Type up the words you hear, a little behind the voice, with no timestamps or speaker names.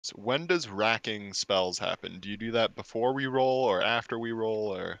when does racking spells happen? Do you do that before we roll or after we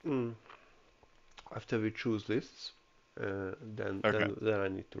roll or? Mm. After we choose lists, then Okay, then then I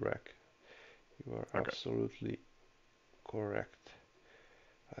need to rack. You are okay. absolutely correct.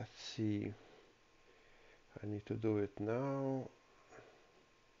 Let's see. I need to do it now.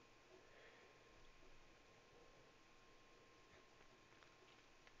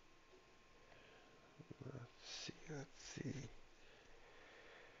 Let's see. Let's see.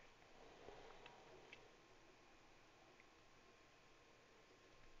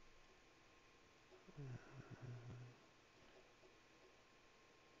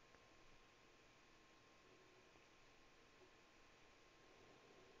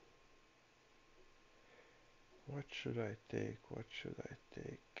 What should I take? What should I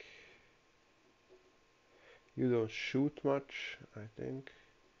take? You don't shoot much, I think.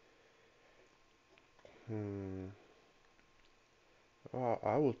 Hmm. Oh,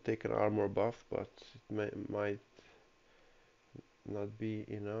 I will take an armor buff, but might not be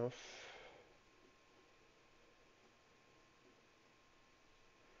enough.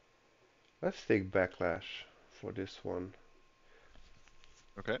 Let's take backlash for this one.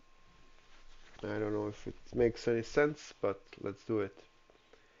 Okay. I don't know if it makes any sense, but let's do it.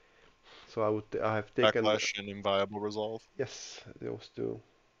 So I have taken, Backlash and inviolable resolve. yes, those two.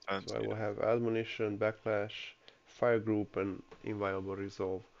 So Sounds I will good. have admonition, backlash, fire group, and inviolable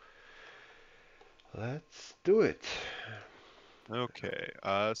resolve. Let's do it. Okay,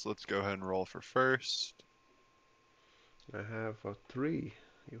 so let's go ahead and roll for first. I have a 3.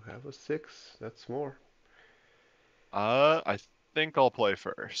 You have a 6. That's more. I think I'll play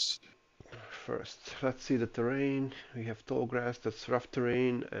first. First, let's see the terrain. We have tall grass, that's rough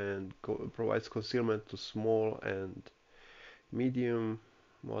terrain, and provides concealment to small and medium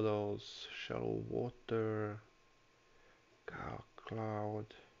models. Shallow water, cloud.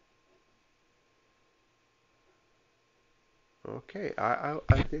 Okay, I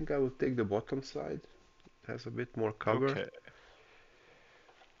think I will take the bottom side. It has a bit more cover. Okay.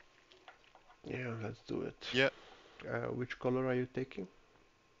 Yeah, let's do it. Yeah. Which color are you taking?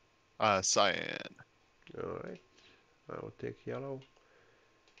 Cyan. Alright, I will take yellow.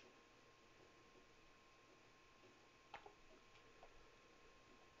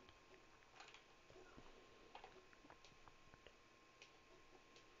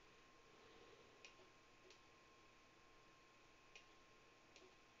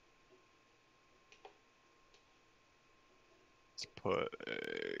 Let's put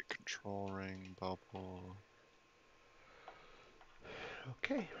a control ring bubble.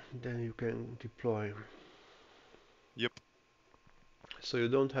 Okay, then you can deploy. Yep. So you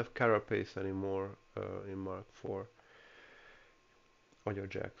don't have carapace anymore in Mark 4 on your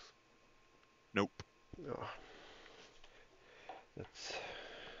jacks. Nope. Oh, that's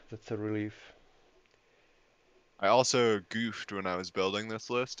that's a relief. I also goofed when I was building this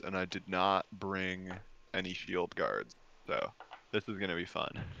list, and I did not bring any shield guards. So this is gonna be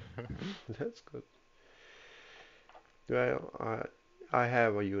fun. That's good. Well, I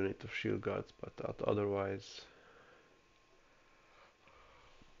have a unit of shield guards, but otherwise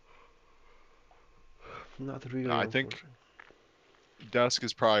not really, I think unfortunately. Dusk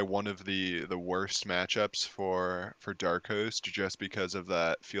is probably one of the worst matchups for Dark Host just because of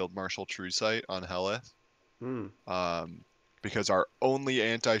that Field Marshal True Sight on Heleth. Hmm. Um, because our only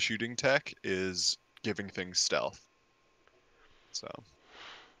anti-shooting tech is giving things stealth. So,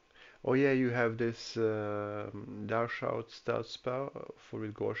 Oh yeah, you have this Thou Shalt stealth spell for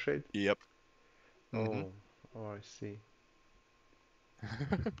with Gorshade. yep. Hmm. Oh, oh, I see.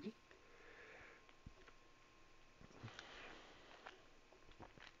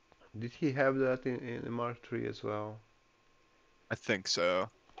 Did he have that in Mark 3 as well? I think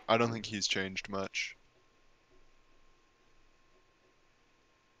so. I don't think Hmm. he's changed much.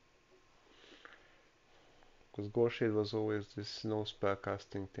 Because Gorshade was always this no spell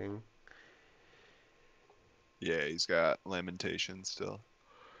casting thing. Yeah, he's got Lamentation still.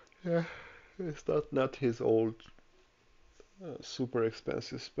 Yeah, it's not his old super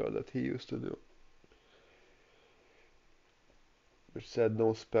expensive spell that he used to do, which said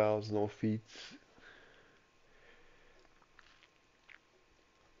no spells, no feats.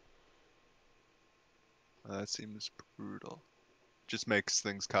 That seems brutal. Just makes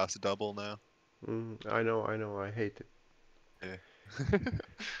things cost double now. I know, I hate it. Yeah.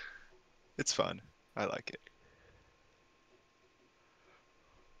 It's fun. I like it.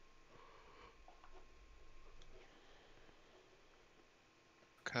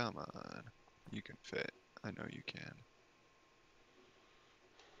 Come on. You can fit. I know you can.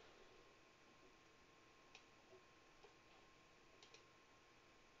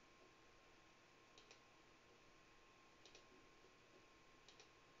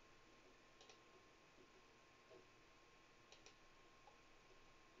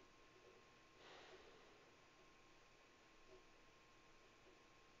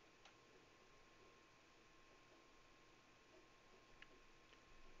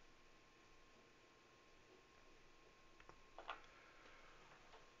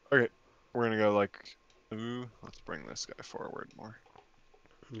 We're gonna go like, ooh, let's bring this guy forward more.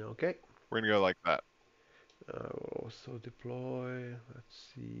 Okay. We're gonna go like that. We'll also deploy.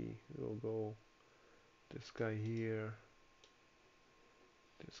 Let's see. We'll go this guy here,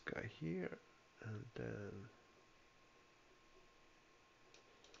 this guy here, and then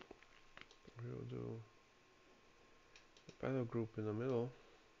we'll do a battle group in the middle.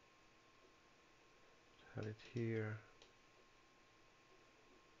 Have it here.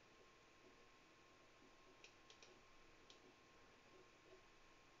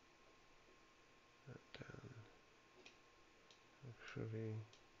 And then actually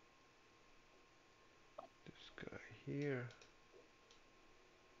this guy here,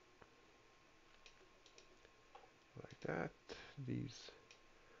 like that. These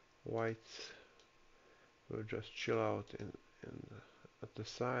whites will just chill out in at the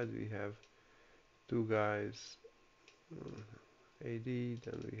side. We have two guys, AD.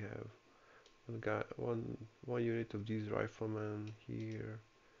 Then we have one guy, one unit of these riflemen here.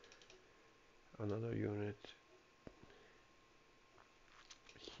 Another unit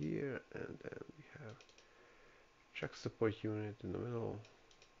here, and then we have check support unit in the middle,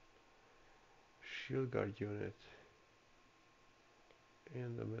 shield guard unit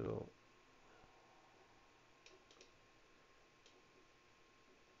in the middle,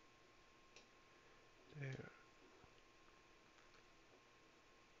 there,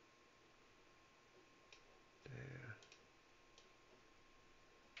 there,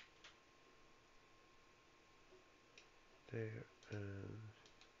 there, and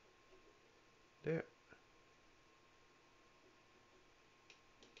there.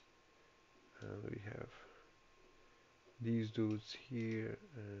 And we have these dudes here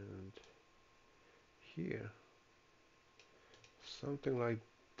and here. Something like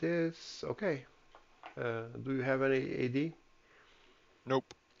this. Okay. Do you have any AD?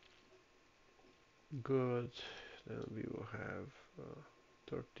 Nope. Good. Then we will have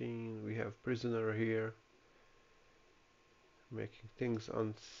 13. We have prisoner here, making things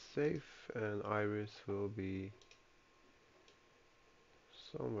unsafe, and Iris will be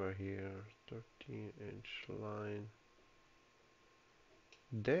somewhere here. 13-inch line.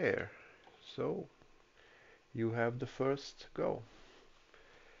 There. So you have the first go.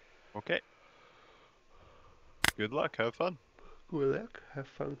 Okay. Good luck. Have fun. Good luck. Have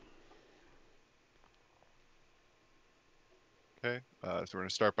fun. Okay. So we're gonna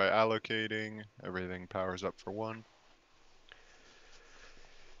start by allocating. Everything powers up for one.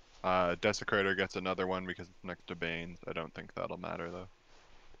 Desecrator gets another one because it's next to Bane's. I don't think that'll matter though.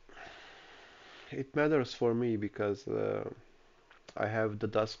 It matters for me because I have the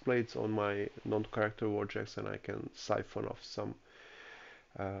dust plates on my non-character warjacks and I can siphon off some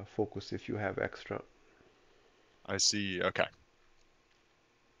focus if you have extra. I see. Okay.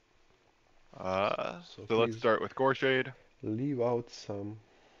 So So let's please start with Gorshade. leave out some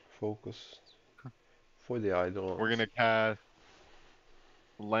focus for the We're Eidolons. gonna cast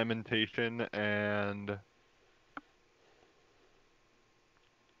Lamentation and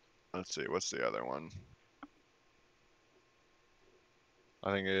let's see, what's the other one?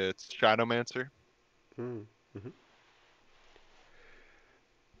 I think it's Shadowmancer. Mm. Mhm.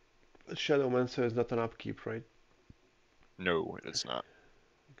 Shadowmancer is not an upkeep, right? No, it's not.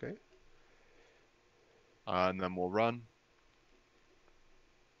 Okay. And then we'll run.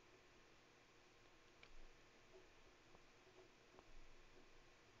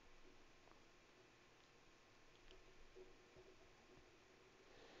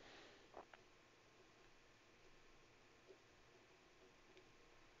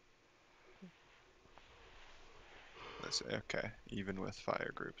 Let's say, okay, even with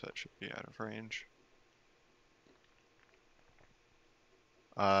fire group, that should be out of range.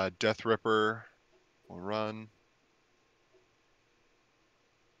 Death Ripper will run.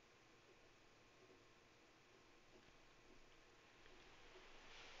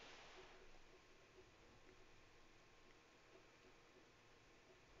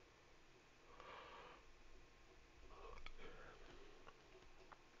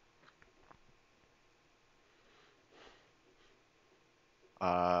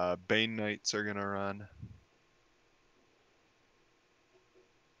 Bane Knights are gonna run.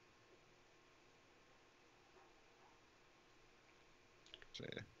 See,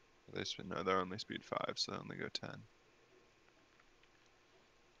 no, they're only speed 5, so they only go 10.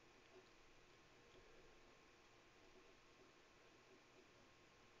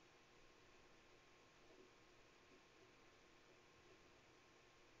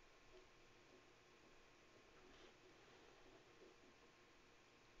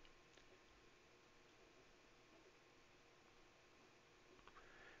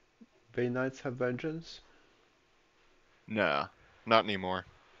 Bay Knights have vengeance? Nah, not anymore.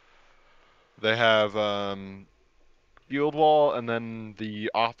 They have field wall, and then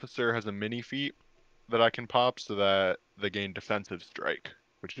the officer has a mini feat that I can pop so that they gain defensive strike,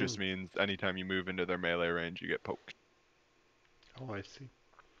 which Hmm. just means anytime you move into their melee range, you get poked. Oh, I see.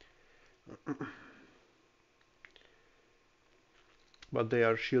 But they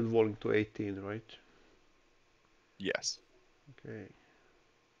are shield walling to 18, right? Yes. Okay.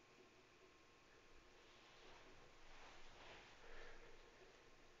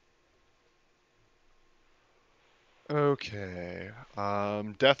 Okay.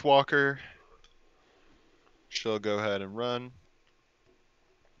 Deathwalker, she'll go ahead and run.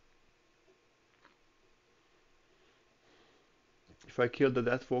 If I kill the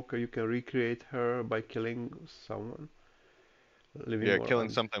Deathwalker, you can recreate her by killing someone, living Yeah, or killing un.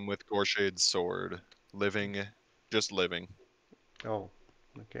 something with Gorshade's sword. Living, just living. Oh,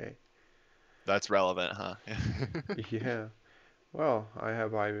 okay. That's relevant, huh? Yeah. Well, I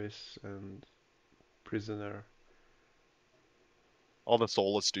have Iris and Prisoner. All the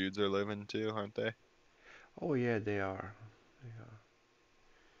soulless dudes are living too, aren't they? Oh yeah, they are. They are.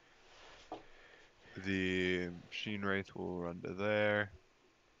 The machine wraith will run to there.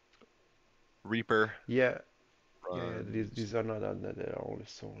 Reaper Yeah, yeah. runs. These are not undead. They are only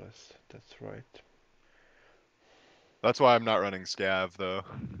soulless. That's right. That's why I'm not running Scav though.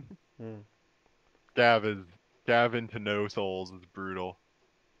 Hmm. Scav is Scav into no souls is brutal.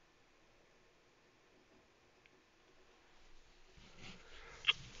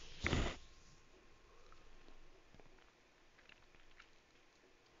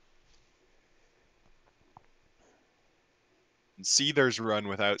 And Seethers run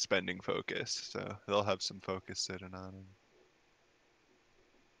without spending focus, so they'll have some focus sitting on them.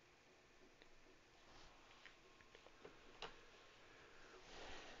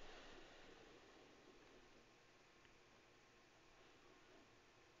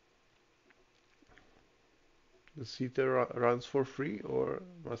 The Seeker runs for free, or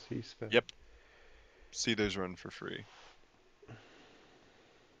must he spend? Yep, Seethers run for free.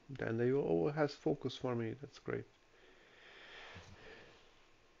 Then they all has focus for me. That's great.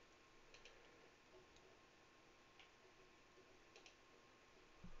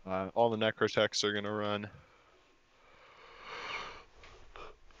 All the Necrotechs are gonna run.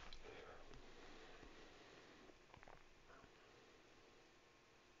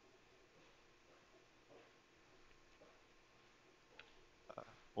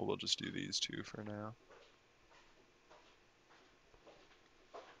 Well, we'll just do these two for now.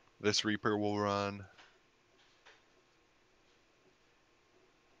 This Reaper will run.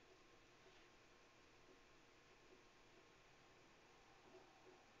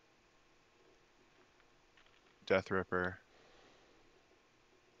 Death Ripper.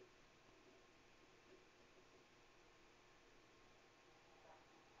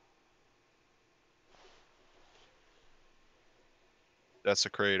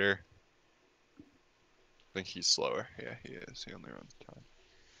 Desecrator. I think he's slower. Yeah, he is. He only runs time.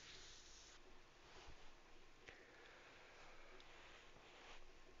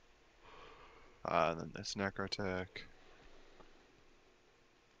 And then this Necrotech.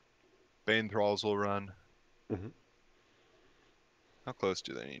 Bane Thralls will run. Hmm. How close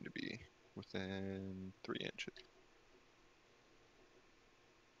do they need to be? Within 3 inches.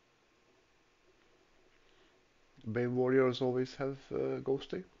 Bane warriors always have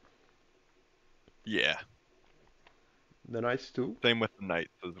ghosting. Yeah. The knights too. Same with the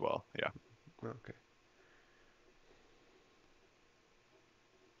Knights as well. Yeah. Okay.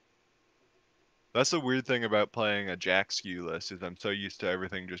 That's the weird thing about playing a Jack skew list is I'm so used to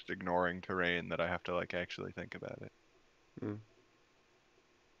everything just ignoring terrain that I have to like actually think about it. Mm.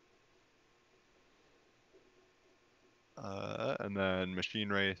 And then Machine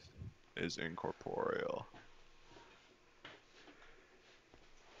Wraith is incorporeal.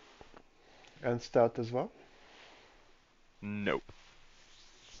 And stout as well. Nope,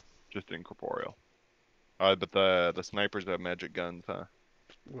 just incorporeal. But the snipers have magic guns, huh?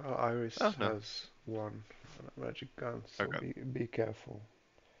 Well, Iris Oh no. has one magic gun, so Okay. be careful.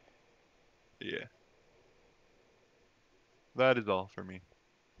 Yeah. That is all for me.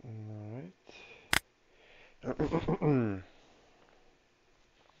 All right.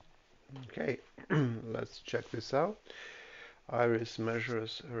 Okay, let's check this out. Iris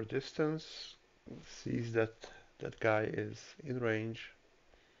measures her distance, sees that that guy is in range.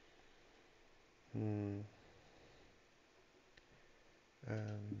 Hmm.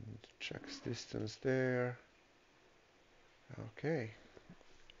 And checks distance there. Okay.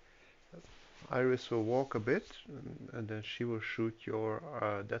 Iris will walk a bit, and then she will shoot your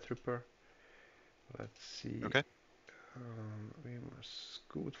Death Ripper. Let's see. Okay. We must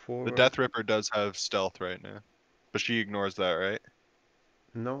scoot The forward. Death Ripper does have stealth right now, but she ignores that, right?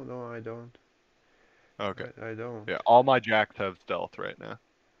 No, no, I don't. Okay. I don't. Yeah, all my jacks have stealth right now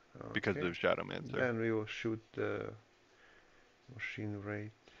because Okay. of Shadowmancer. Then we will shoot the machine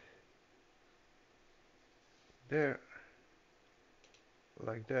right there,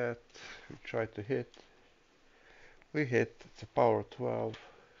 like that. We try to hit. We hit. It's a power 12.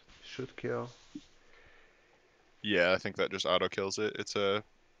 Should kill. Yeah, I think that just auto kills it. It's a,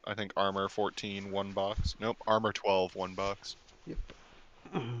 I think armor 14, one box. Nope, armor 12, one box. Yep.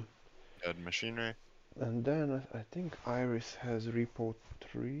 Dead machinery. And then I think Iris has repo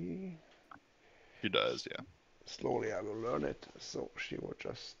 3. She does, yeah. Slowly I will learn it, so she will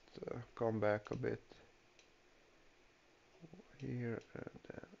just come back a bit here and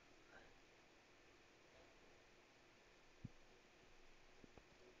then.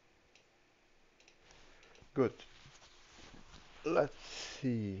 Good. Let's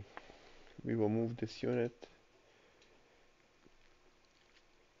see. We will move this unit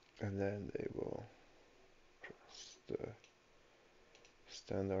and then they will just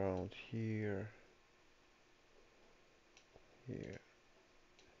stand around here, here,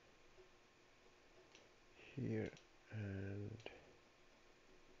 here, and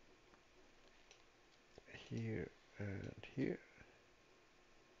here, and here.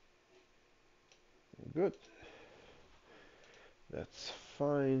 Good. That's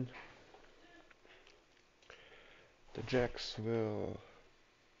fine. The jacks will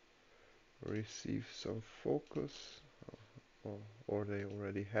receive some focus, or, or they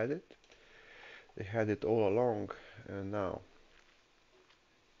already had it. They had it all along, and now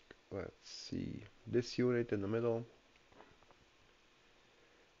let's see. This unit in the middle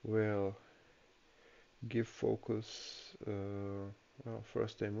will give focus. Well,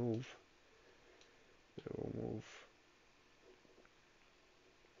 first they move. They will move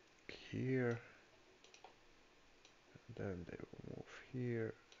here, then they will move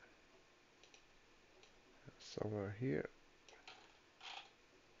here, somewhere here.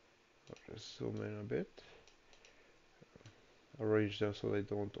 I'll just zoom in a bit. Arrange them so they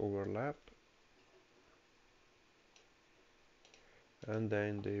don't overlap. And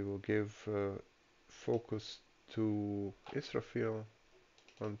then they will give focus to Israfil,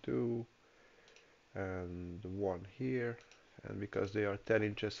 1, 2, and 1 here. And because they are 10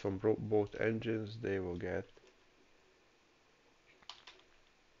 inches from both engines, they will get,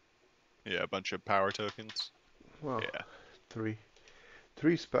 Yeah, a bunch of power tokens. well, Yeah. 3.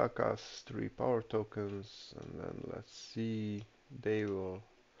 3 spellcasts, 3 power tokens, and then let's see, they will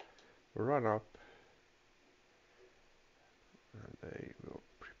run up and they will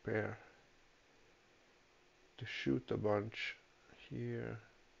prepare to shoot a bunch here.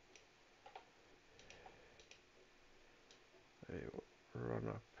 They will run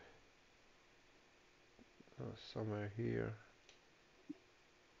up somewhere here.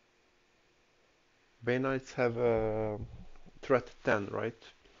 Bay Knights have a threat 10, right?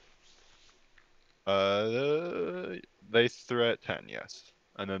 They threat 10, yes.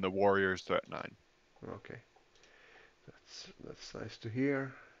 And then the warriors threat 9. Okay, that's nice to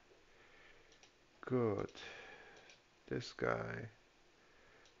hear. Good. This guy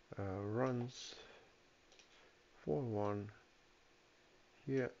runs for 1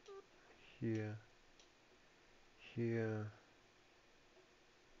 here, here, here,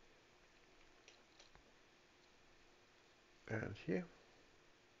 and here.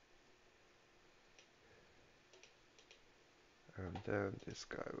 And then this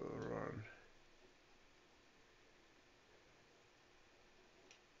guy will run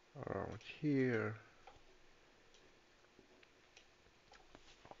around here.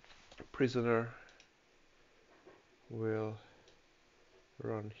 Prisoner will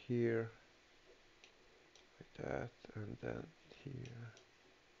run here like that, and then here.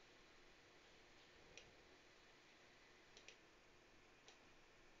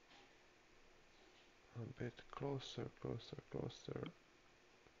 A bit closer, closer, closer.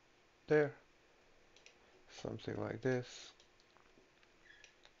 There. Something like this.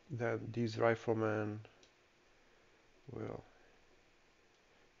 Then these riflemen will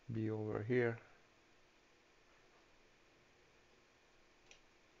be over here.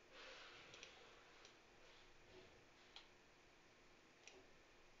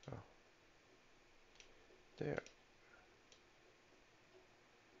 Oh, there.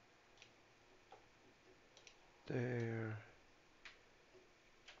 There.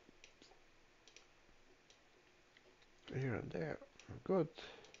 Here and there. Good.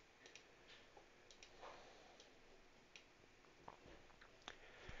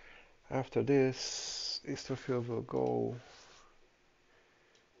 After this, Israfil will go.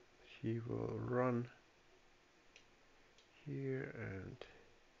 He will run here and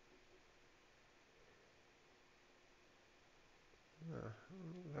uh,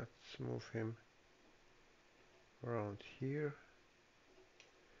 let's move him around here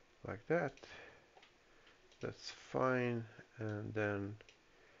like that. That's fine. And then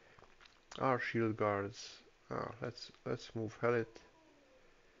our shield guards. Let's move Helit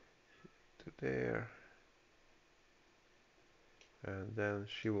to there, and then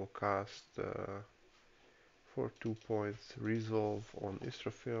she will cast for 2 points resolve on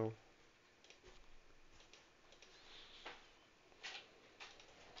Israfil.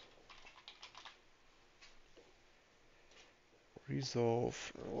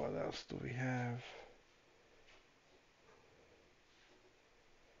 Resolve. What else do we have?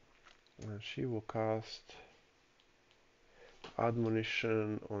 And she will cast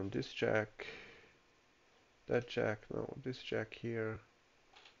admonition on this jack. That jack, no, this jack here.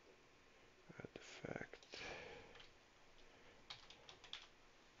 Add effect.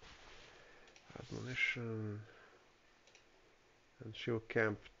 Admonition. And she'll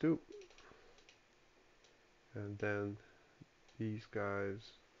camp too. And then these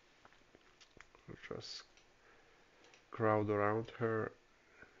guys will just crowd around her.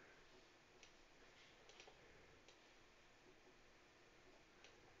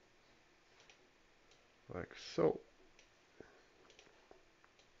 Like so.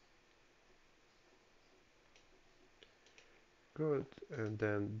 Good. And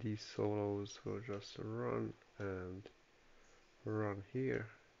then these solos will just run and run here.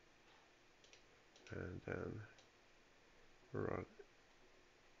 And then run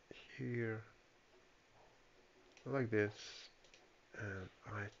here. Like this. And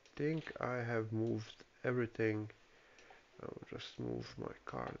I think I have moved everything. I'll just move my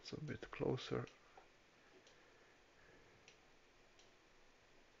cards a bit closer.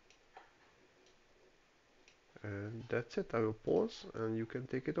 And that's it. I will pause and you can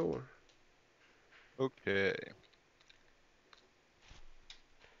take it over. Okay.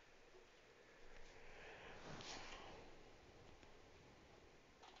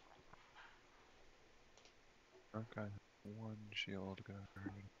 Okay. One shield guard.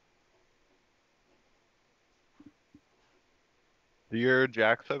 Do your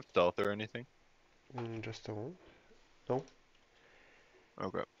jacks have stealth or anything? Just a moment. No?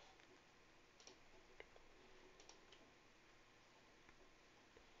 Okay.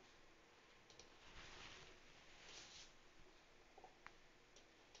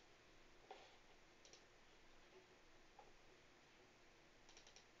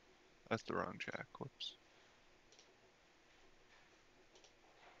 That's the wrong jack. Whoops.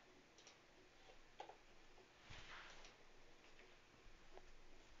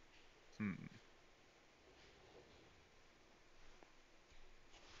 Hmm.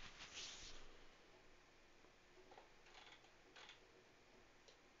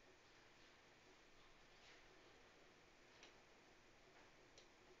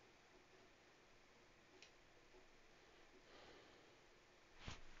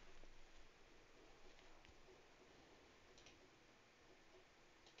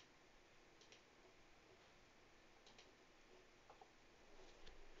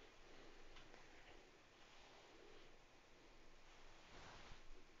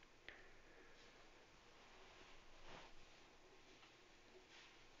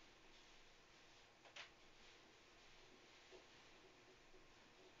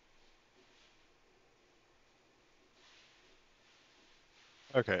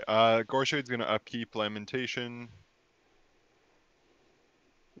 Okay. Gorshade's gonna upkeep Lamentation.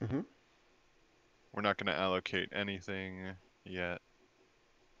 Mm-hmm. We're not gonna allocate anything yet.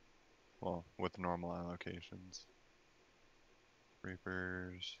 Well, with normal allocations.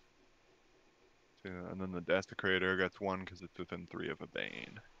 Reapers. Two, and then the Desecrator gets one because it's within 3 of a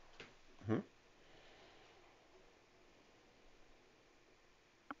Bane. Mm-hmm.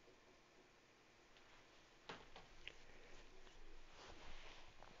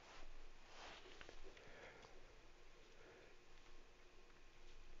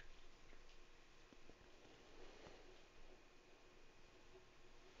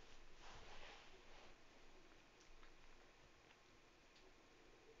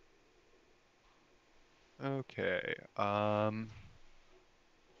 Okay.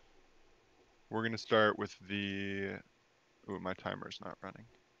 We're gonna start with the. Ooh, my timer's not running.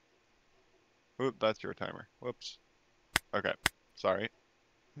 Oop, that's your timer. Whoops. Okay. Sorry.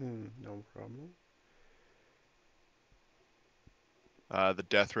 No problem. The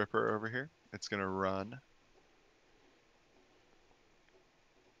Death Ripper over here. It's gonna run.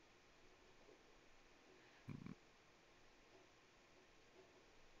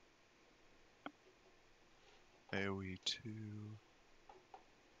 AoE 2.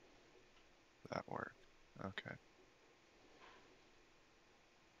 That worked. Okay.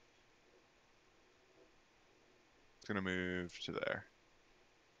 It's gonna move to there.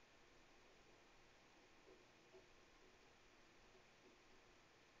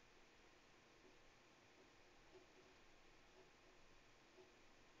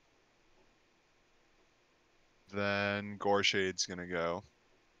 Then Gorshade's gonna go.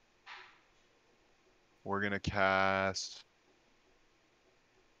 We're gonna cast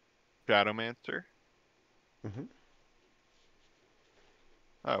Shadowmancer. Mm-hmm.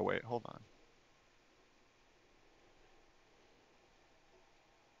 Oh wait, hold on.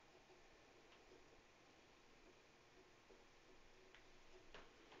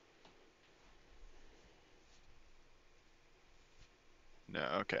 No,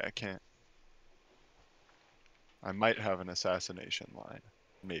 okay, I can't. I might have an assassination line.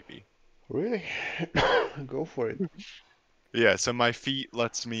 Maybe. Really? Go for it. Yeah, so my feat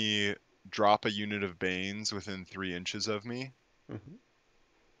lets me drop a unit of Banes within 3 inches of me.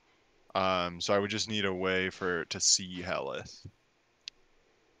 Mm-hmm. So I would just need a way for to see Helith,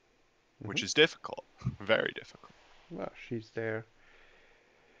 Mm-hmm. which is difficult. Very difficult. Well, she's there,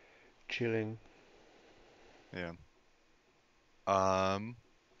 chilling. Yeah. Um,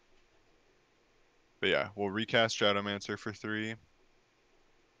 but yeah, we'll recast Shadowmancer for 3.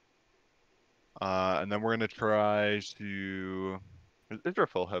 And then we're gonna try to. Is there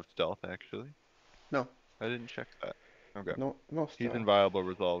full have stealth actually? No, I didn't check that. Okay. no, no He's stealth. inviolable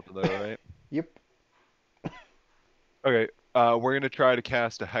resolved though, right? Yep, Okay. We're gonna try to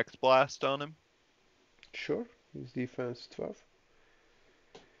cast a Hex Blast on him. sure. His defense 12.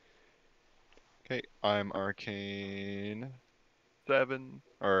 Okay. I'm Arcane 7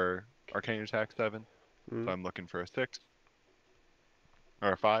 or Arcane Attack 7, so Mm. I'm looking for a 6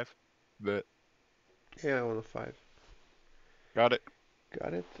 or a 5. But Yeah, on a 5. got it.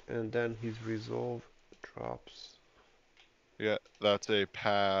 Got it. And then his resolve drops. Yeah, that's a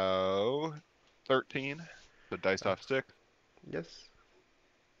POW 13. The dice Ah, off 6. yes.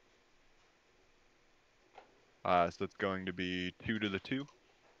 So it's going to be 2 to the 2.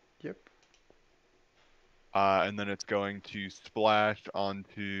 Yep. And then it's going to splash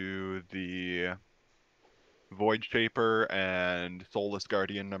onto the Void Shaper and Soulless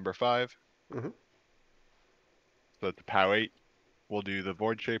Guardian number 5. Mm-hmm. So it's POW 8. We'll do the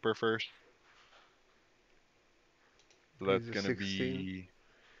Void Shaper first. So He's that's a going to 16. be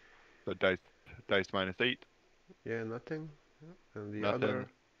the dice minus 8. Yeah, nothing. And the other Nothing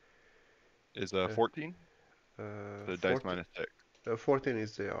is a uh, 14. The dice 14. minus 6. 14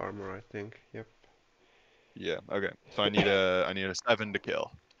 is the armor, I think. Yep. Yeah, okay. So I need a 7 to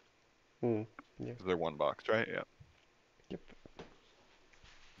kill. Mm. Yeah. Because they're one box, right? Yeah. Yep.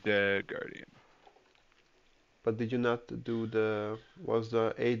 Dead Guardian. But did you not do the was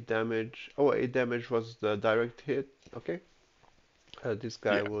the 8 damage? Oh, 8 damage was the direct hit. Okay. This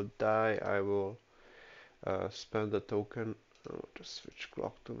guy Yeah. will die. I will spend the token. Oh, just switch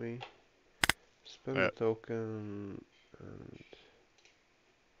clock to me. Spend the Yeah. token and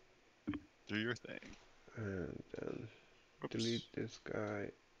Do your thing. then delete Oops. this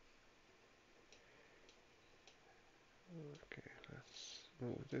guy. Okay, let's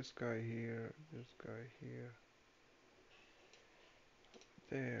move this guy here, this guy here,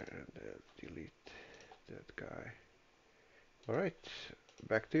 there, and then delete that guy. Alright,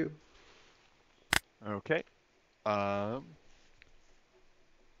 back to you. Okay. Um,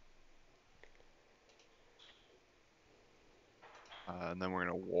 and then we're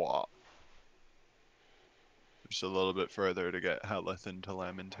gonna walk just a little bit further to get Helith into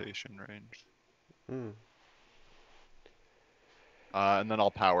Lamentation range. Mm, And then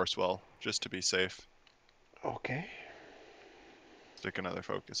I'll Power Swell just to be safe. okay. Stick another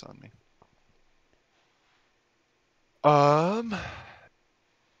focus on me. Um,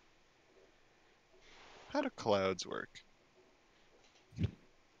 how do clouds work?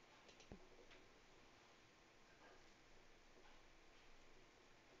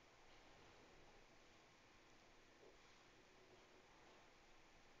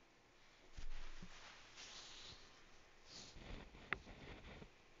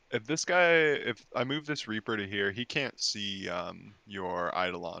 If I move this Reaper to here, he can't see your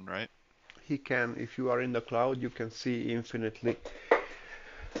Eidolon, right? He can, if you are in the cloud, you can see infinitely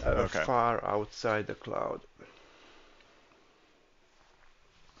Okay. far outside the cloud.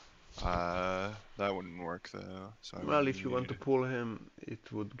 That wouldn't work though. So I would Well, if you want to need, pull him,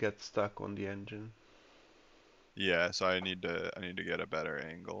 it would get stuck on the engine. yeah. So I need to get a better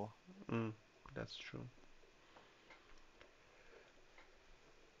angle. Mm, that's true.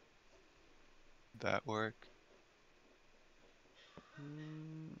 That work?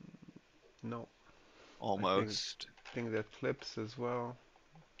 Mm, no, I Almost. think that flips as well.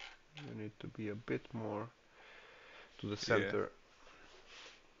 You need to be a bit more to the Yeah. center.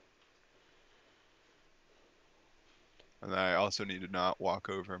 And I also need to not walk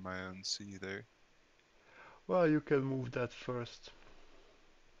over my own C there. Well, you can move that first.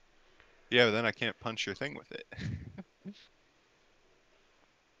 Yeah, but then I can't punch your thing with it.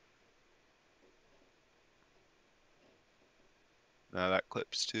 Now that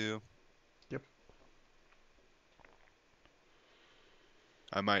clips too. Yep.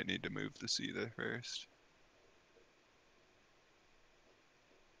 I might need to move the C there first.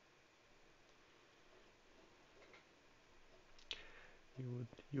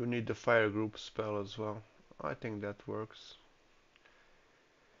 You need the fire group spell as well. I think that works.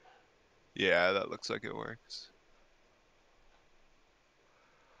 Yeah, that looks like it works.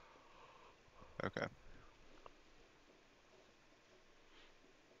 Okay.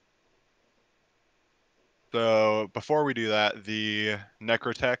 So before we do that, the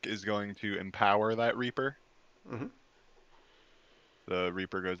Necrotech is going to empower that Reaper. Hmm. The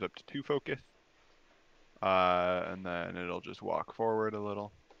Reaper goes up to 2 focus. And then it'll just walk forward a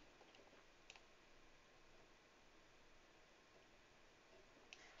little.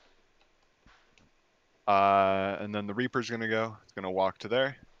 And then the Reaper's gonna go. It's gonna walk to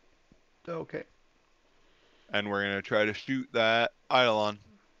there. Okay. And we're gonna try to shoot that Eidolon.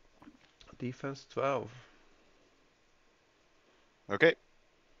 Defense 12. Okay.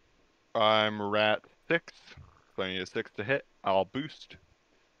 I'm rat 6. So I need a 6 to hit. I'll boost.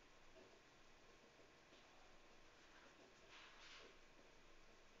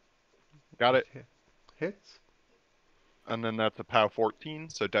 Got It it. hits. And then that's a POW 14,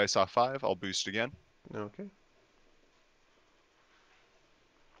 so dice off 5. I'll boost again. Okay.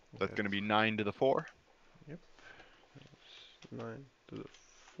 That's going to That's be 9 to the 4. yep. 9 to the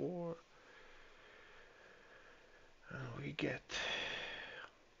 4. And we get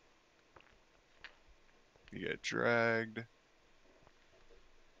You get dragged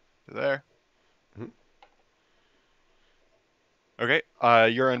to there. mhm, Okay,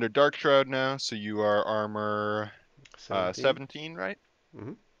 you're under Dark Shroud now, so you are armor 17. 17, right?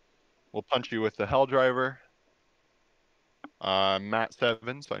 Hmm. We'll punch you with the Hell Driver. Mat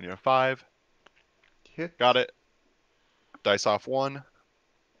 7, so I need a 5. Got Hits. it. Dice off 1.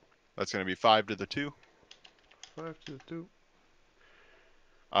 That's going to be 5 to the 2. 5 to the 2.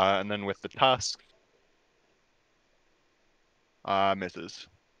 And then with the Tusk, misses.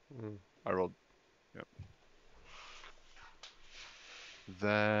 Mm. I rolled. Yep.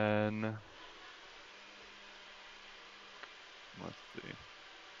 Then let's see.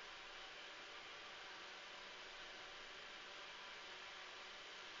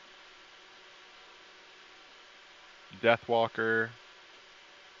 Deathwalker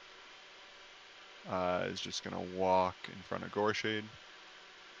is just gonna walk in front of Gorshade.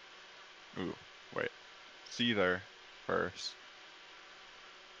 Ooh, wait. Seether first.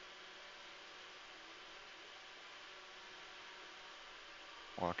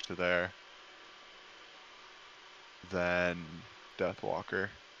 Walk to there. Then Deathwalker.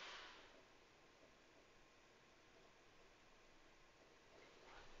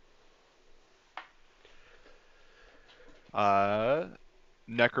 Uh,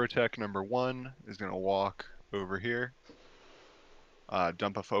 Necrotech number 1 is gonna walk over here.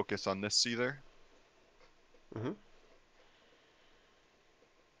 Dump a focus on this Seether. Hmm.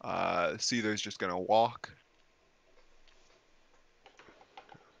 Seether's just gonna walk.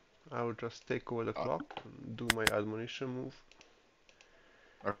 I will just take over the Uh, clock and do my admonition move.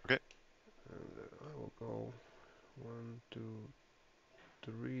 okay. And I will go 1, 2,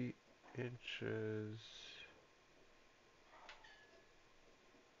 3 inches.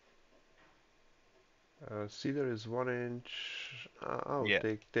 Cedar is 1 inch. I'll Yeah.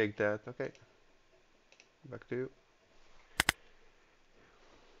 take that. Okay, back to you.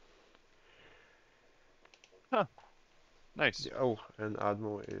 Huh. Nice. Yeah, oh, and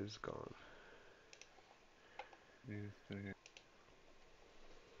Admo is gone.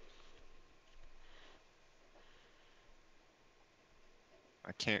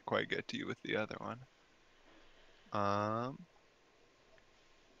 I can't quite get to you with the other one. Um,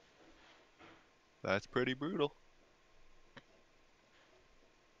 that's pretty brutal.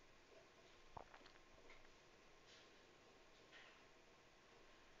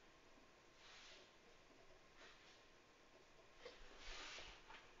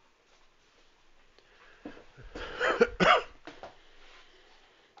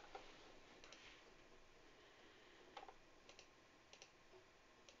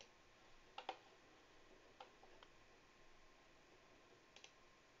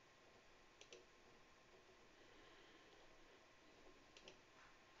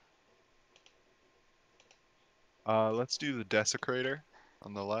 Let's do the desecrator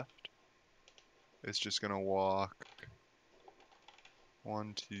on the left. It's just gonna walk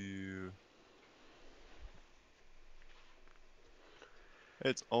 1, 2.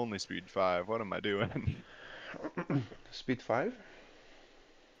 It's only speed 5. What am I doing? Speed 5.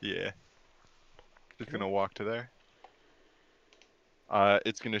 Yeah, just Okay. gonna walk to there.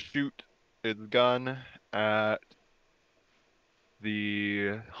 It's gonna shoot its gun at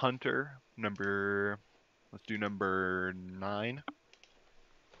the hunter number. Let's do number 9.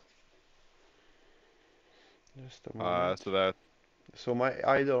 Just a moment. So that's So my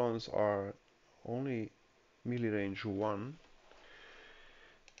eidolons are only melee range 1.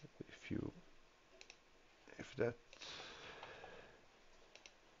 If you if that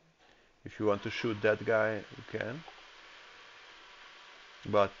if you want to shoot that guy, you can.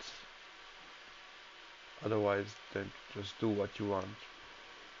 But otherwise, then just do what you want.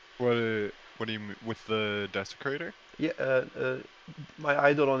 what do you mean with the desecrator? Yeah, my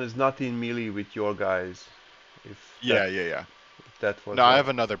eidolon is not in melee with your guys. If that Yeah, yeah, yeah. if that No, was I have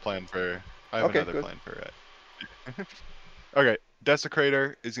another plan for. I have okay, another good. plan for it. Okay,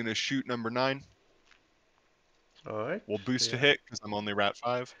 desecrator is gonna shoot number 9. All right. We'll boost to Yeah. hit because I'm only rat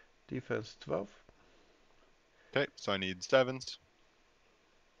 5. Defense 12. Okay, so I need 7s.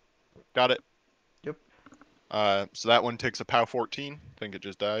 Got it. Yep. So that one takes a POW 14. I think it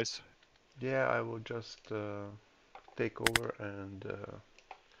just dies. Yeah, I will just take over and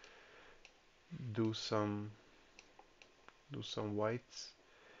do some whites.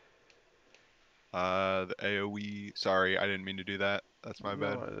 The AoE. Sorry, I didn't mean to do that. That's my No,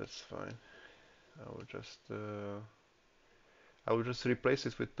 bad. that's fine. I will just replace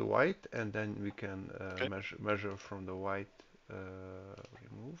it with the white, and then we can Okay. measure from the white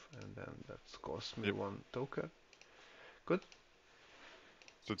remove, and then that's cost me Yep. 1 token. Good.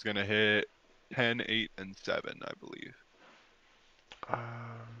 So it's gonna hit 10, 8, and 7, I believe.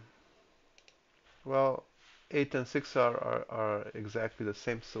 Um, well, 8 and 6 are exactly the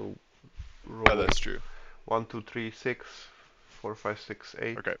same, so Oh, roll that's true. 1, 2, 3, 6, 4, 5, 6,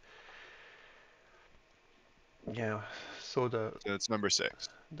 8. Okay, Yeah, so so it's number 6.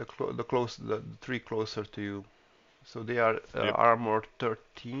 the 3 closer to you. So they are Yep. armor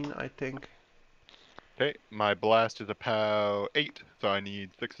 13, I think. Okay, my blast is a POW 8, so I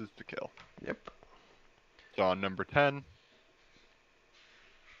need 6s to kill. Yep. So on number 10,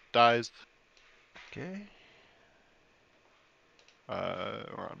 dies. Okay.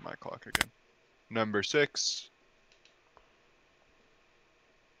 We're on my clock again. Number 6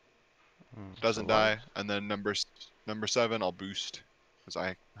 doesn't Survived. die, and then number 7 I'll boost because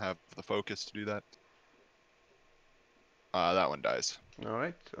I have the focus to do that. That one dies. All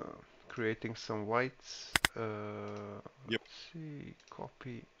right. Creating some whites. Yep. Let's see.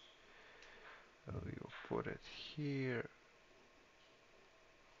 Copy. You put it here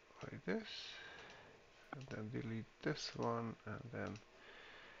like this, and then delete this one, and then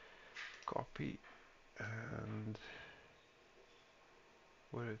copy and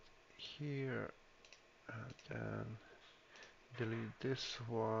put it here, and then delete this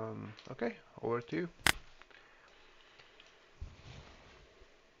one. Okay, over to you.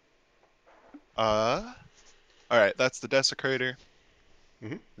 Uh, all right. That's the desecrator.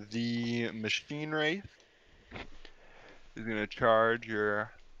 Mm-hmm. The machine wraith is gonna charge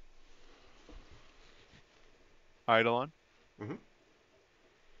your eidolon, Mm-hmm.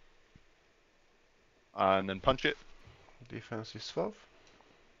 and then punch it. Defense is 12.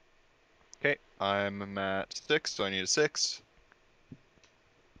 Okay, I'm at 6, so I need a 6.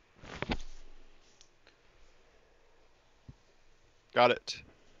 Got it.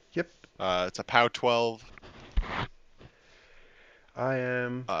 Yep. It's a POW 12. I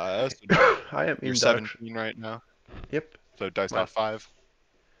am So I am you're in dark. 17 right now. Yep. So dice My off 5.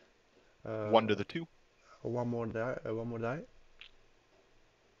 1 to uh, the 2. one more die. One more die.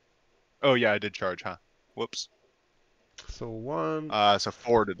 Oh yeah, I did charge, huh? Whoops. So one, So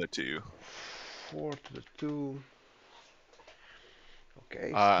 4 to the 2. 4 to the 2.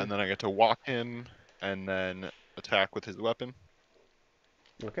 Okay. And then I get to walk him and then attack with his weapon.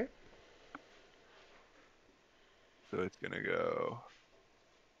 Okay. So it's gonna go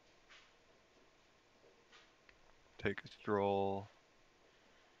take a stroll,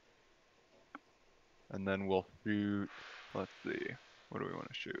 and then we'll shoot. Let's see. What do we want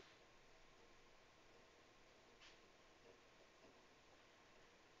to shoot?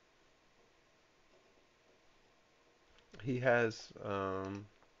 He has um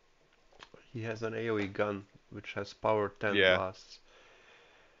he has an AoE gun which has power 10 Yeah. blasts.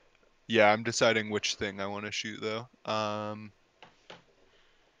 Yeah, I'm deciding which thing I want to shoot though.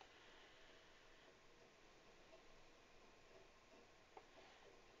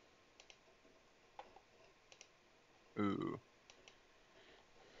 Ooh.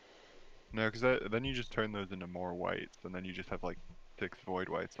 No, because then you just turn those into more whites, and then you just have like 6 void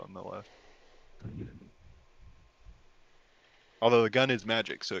whites on the left. Although the gun is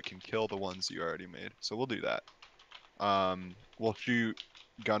magic, so it can kill the ones you already made. So we'll do that. We'll shoot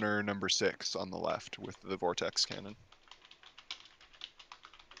gunner number 6 on the left with the vortex cannon.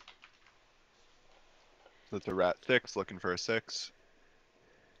 So it's a rat 6 looking for a 6.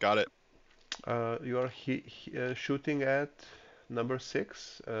 Got it. You are shooting at number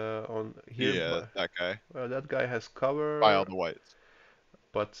 6 on here. Yeah, that guy. Well, that guy has By all cover, the whites.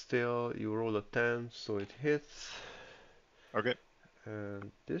 but still you roll a 10, so it hits. Okay.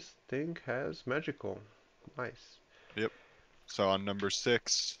 And this thing has magical. Nice. Yep. So on number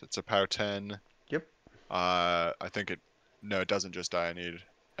 6, it's a POW 10. Yep. I think it. No, it doesn't just die. I need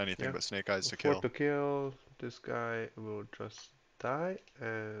anything Yeah. but snake eyes to For kill. to kill, this guy will just die,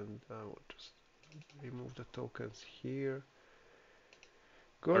 and I will just remove the tokens here.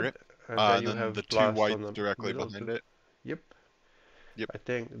 Okay. Good. And then And you then have the 2 blast on whites the directly middle. behind it. Yep. Yep. I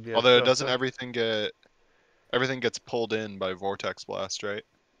think yes. Although doesn't everything gets pulled in by vortex blast, right?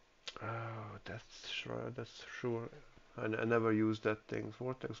 Oh, that's sure. That's sure. I never used that thing.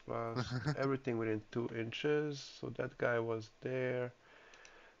 Vortex blast. Everything within 2 inches. So that guy was there.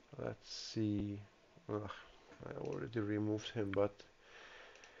 Let's see. Ugh, I already removed him, but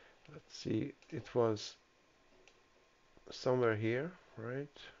let's see. It was somewhere here, right?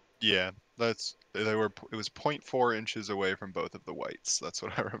 Yeah, it was 0.4 inches away from both of the whites. That's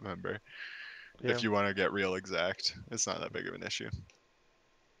what I remember. Yeah, If you want to get real exact, it's not that big of an issue.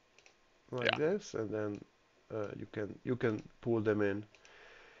 like Yeah. this, and then you can pull them in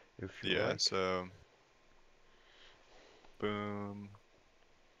if you Yeah, like. so boom.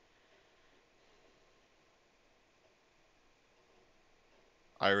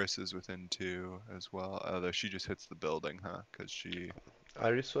 Iris is within 2 as well. Although she just hits the building, huh? Because she,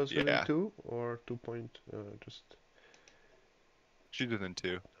 Iris was within yeah, 2 or 2 point. Just. she's within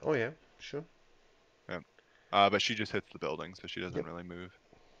 2. Oh yeah, sure. Yeah. But she just hits the building, so she doesn't Yep. really move.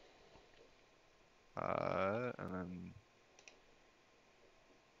 And then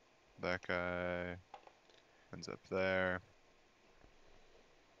that guy ends up there.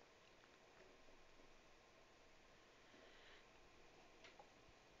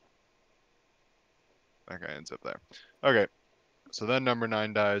 That guy ends up there. Okay, so then number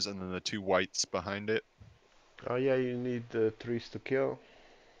 9 dies, and then the 2 whites behind it. Oh yeah, you need the trees to kill.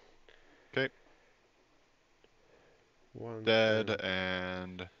 Okay, One dead and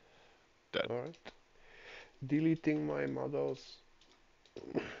and dead. alright. Deleting my models.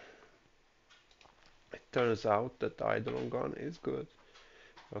 It turns out that Eidolon gun is good.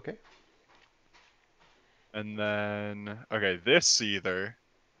 Okay. And then, okay, this either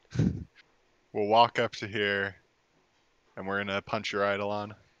will walk up to here, and we're gonna punch your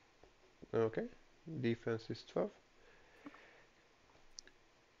Eidolon. Okay. Defense is 12.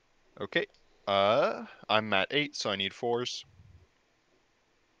 Okay, I'm at 8, so I need 4s.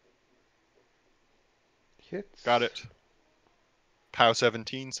 Got Hits. it. POW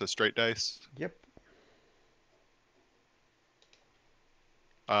 17, so straight dice. Yep.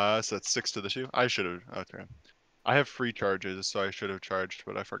 So that's 6 to the 2. I should have, okay. I have free charges, so I should have charged,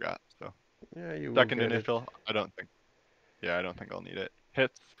 but I forgot, so. Yeah, you will Second get it. initial, yeah, I don't think I'll need it.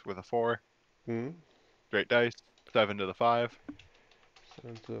 Hits with a 4, Hmm. straight dice, 7 to the 5.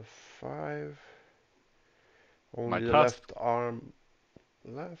 7 to 5. My Only the tusk, left arm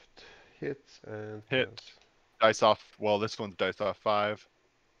left hits and hit, kills. dice off, well, this one's dice off 5, so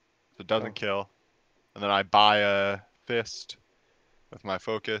it Oh, doesn't kill. And then I buy a fist with my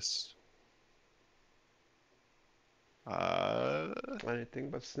focus. Uh, anything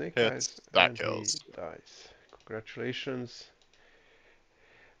but snake eyes, hits, that and he kills. dies. Congratulations.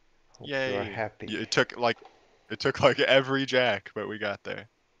 Hope you are Yay. happy. It took like every jack, but we got there.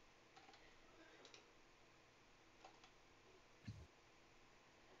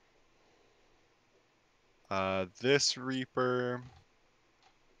 This Reaper,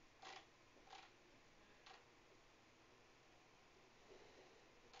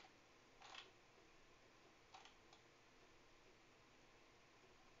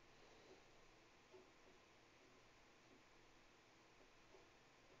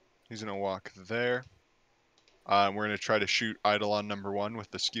 he's gonna walk there. We're gonna try to shoot Eidolon number 1 with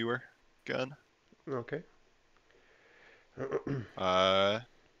the skewer gun. Okay. Uh,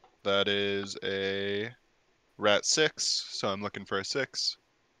 that is a rat 6, so I'm looking for a 6.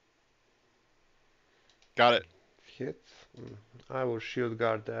 Got it. Hit. Mm. I will shield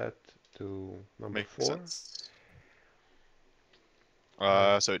guard that to number Makes 4. sense.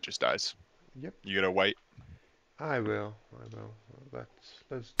 And So it just dies. yep. You get a white. I will.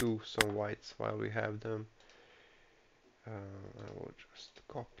 Let's do some whites while we have them. I will just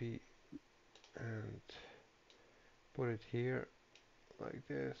copy and put it here like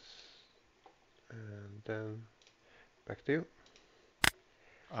this, and then back to you.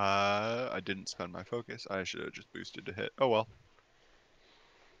 I didn't spend my focus. I should have just boosted to hit. Oh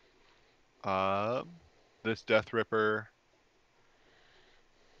well. This Death Ripper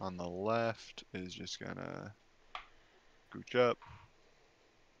on the left is just gonna scooch up.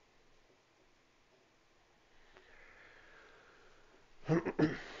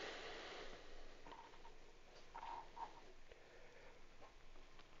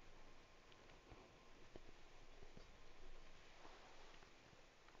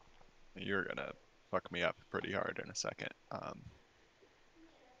 You're gonna fuck me up pretty hard in a second.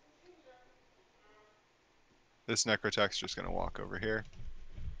 This Necrotech's just gonna walk over here.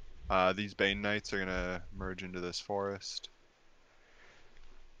 These Bane Knights are gonna merge into this forest.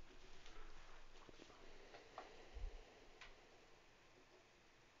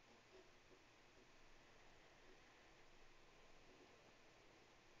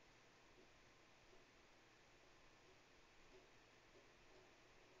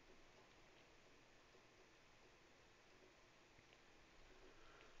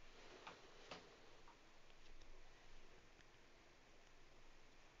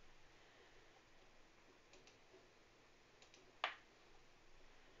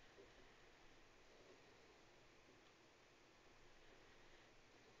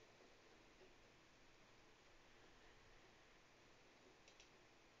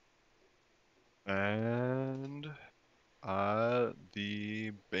 And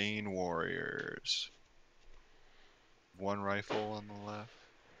the Bane Warriors. One rifle on the left.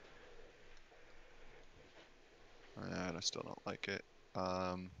 And I still don't like it.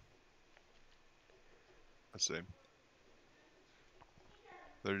 Let's see.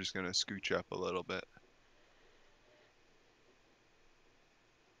 They're just gonna scooch up a little bit.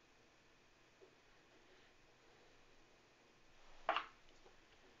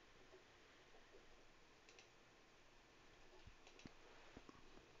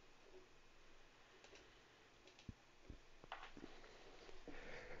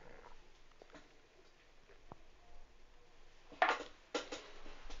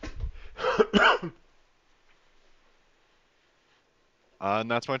 And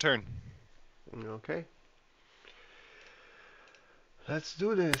that's my turn. Okay, let's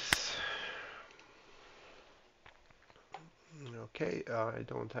do this. Okay, I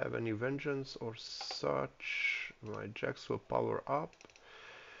don't have any vengeance or such. My jacks will power up.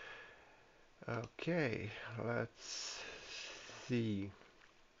 Okay, let's see.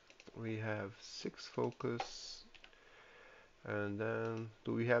 We have 6 focus, and then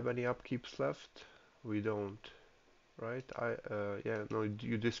do we have any upkeeps left? We don't, right? Yeah, no,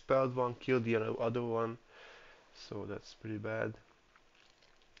 you dispelled one, killed the other one, so that's pretty bad.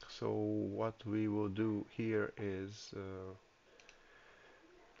 So what we will do here is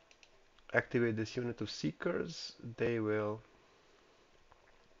activate this unit of seekers. They will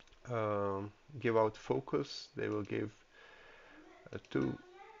um, give out focus. They will give 2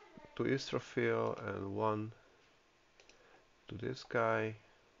 to Israfil and 1 to this guy.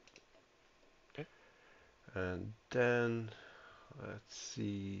 Okay. And then let's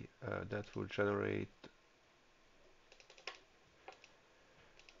see, that will generate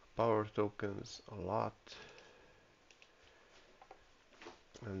power tokens a lot.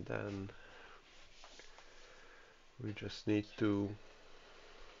 And then we just need to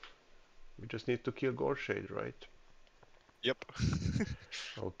kill Gorshade, right? Yep.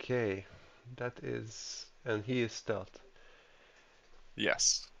 Okay, that is, and he is stealth.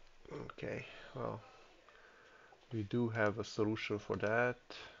 Yes. Okay, well, we do have a solution for that.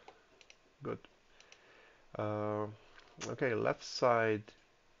 Good. Uh, okay, left side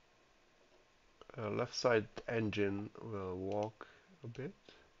engine will walk a bit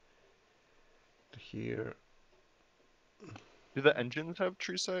to here. Do the engines have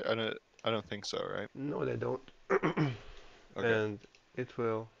true sight? I don't think so, right? No, they don't. Okay. And it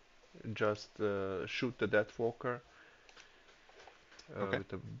will just shoot the Deathwalker Okay.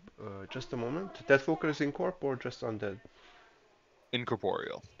 with a just a moment. Deathwalker is in corp or just undead?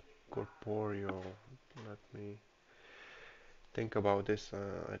 Incorporeal. Corporeal. Let me think about this.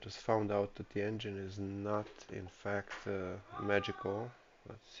 I just found out that the engine is not, in fact, magical.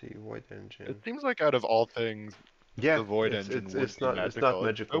 Let's see, Void It Engine. seems like out of all things, Yeah, the Void Engine would be it's not magical. It's so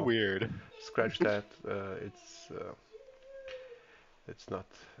magical. weird. Scratch that. It's not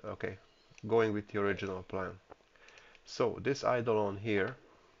okay. Going with the original plan. So this eidolon here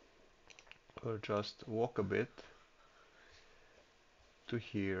just walk a bit to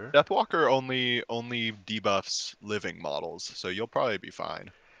here. Deathwalker only debuffs living models, so you'll probably be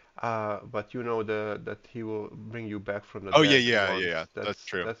fine. But you know that he will bring you back from the Oh yeah, dead yeah, yeah, yeah. once. That's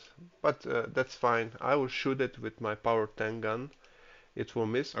true. That's fine. I will shoot it with my power 10 gun. It will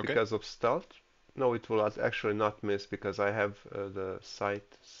miss Okay. because of stealth. No, it will actually not miss because I have the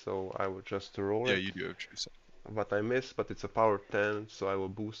sight, so I will just roll Yeah, it. you do have true sight. But I miss, but it's a power 10, so I will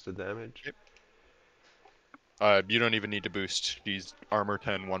boost the damage. Yep. You don't even need to boost. These armor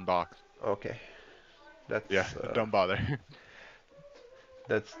 10 one box. Okay, Yeah, that's don't bother.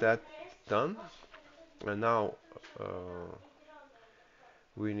 that done. And now uh,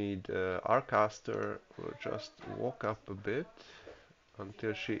 we need our caster will just walk up a bit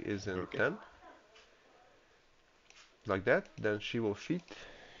until she is in Okay. 10, like that. Then she will feed,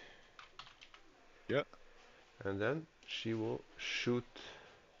 Yeah. and then she will shoot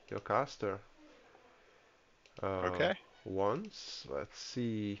your caster uh, Okay. once. Let's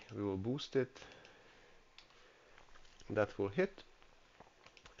see, we will boost it. That will hit,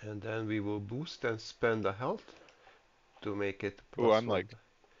 and then we will boost and spend the health to make it Ooh, plus I'm one. like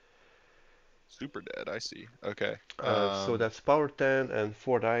super dead. I see. Okay. So that's power 10 and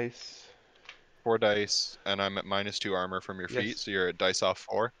 4 dice. 4 dice, and I'm at -2 armor from your feet, Yes, so you're at dice off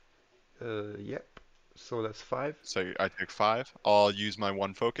 4. yep. So that's 5. So I take 5. I'll use my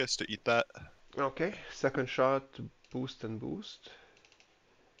one focus to eat that. Okay, second shot, boost and boost.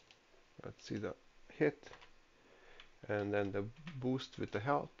 Let's see the hit, and then the boost with the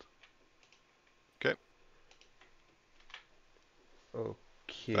health. Okay.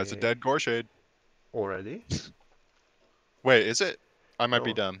 That's a Okay, dead Gorshade. already? Wait, is it? I might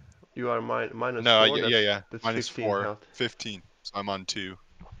be No, dumb. you are minus No, 4. yeah, yeah, yeah. That's Minus 15 4. health. 15. So I'm on 2.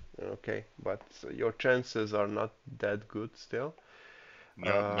 Okay, but your chances are not that good still.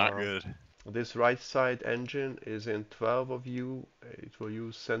 No, not Uh, good. this right side engine is in 12 of you. It will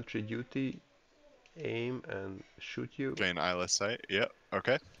use sentry duty, aim and shoot you. Gain eyeless sight. Yep.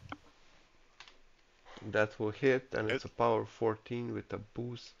 Okay. That will hit, and Hit. it's a power 14 with a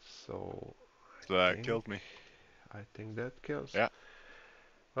boost. So So I that think kills me. I think that kills. Yeah.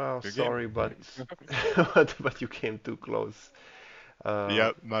 Well, Good game. sorry, but but you came too close.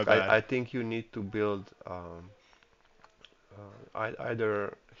 Yep. My bad. I think you need to build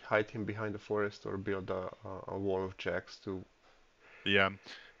either hide him behind the forest or build a wall of jacks to. Yeah.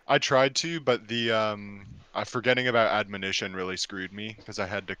 I tried to, but the forgetting about admonition really screwed me because I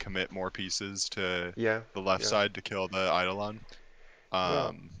had to commit more pieces to Yeah, the left yeah. side to kill the Eidolon. Well,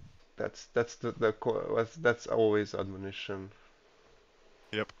 Um. that's that's always admonition.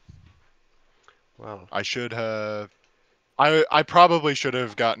 Yep. Well, I should have. I probably should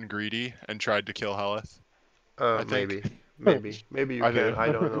have gotten greedy and tried to kill Helith. I think. maybe you I can. do.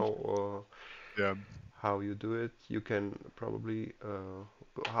 I don't know Yeah. how you do it. You can probably.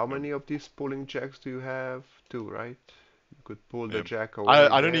 How Yeah. many of these pulling jacks do you have? Two, right? You could pull the Yeah. jack away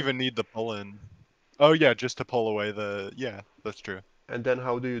I don't there. even need the pull in. Oh yeah, just to pull away the. Yeah, that's true. And then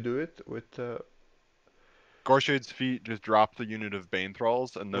how do you do it? With Gorshade's feet just drop the unit of Bane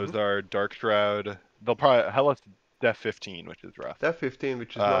Thralls, and mhm. those are Dark Shroud. They'll probably Helith's Def 15, which is rough. That 15,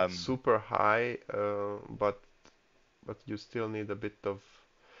 which is not Um, super high, but you still need a bit of.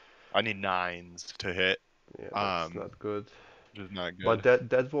 I need nines to hit. Yeah, that's Um, not good. which is not But good.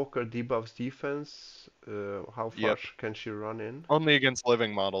 that Walker debuffs defense. How far Yep. can she run in? Only against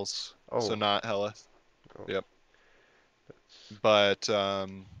living models, so Oh, not Helith. oh, Yep. that's But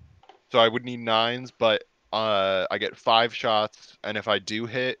so I would need nines, but I get 5 shots, and if I do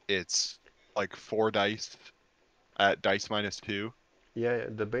hit, it's like 4 dice at dice -2. yeah.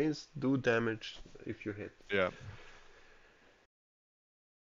 The Banes do damage if you hit. Yeah.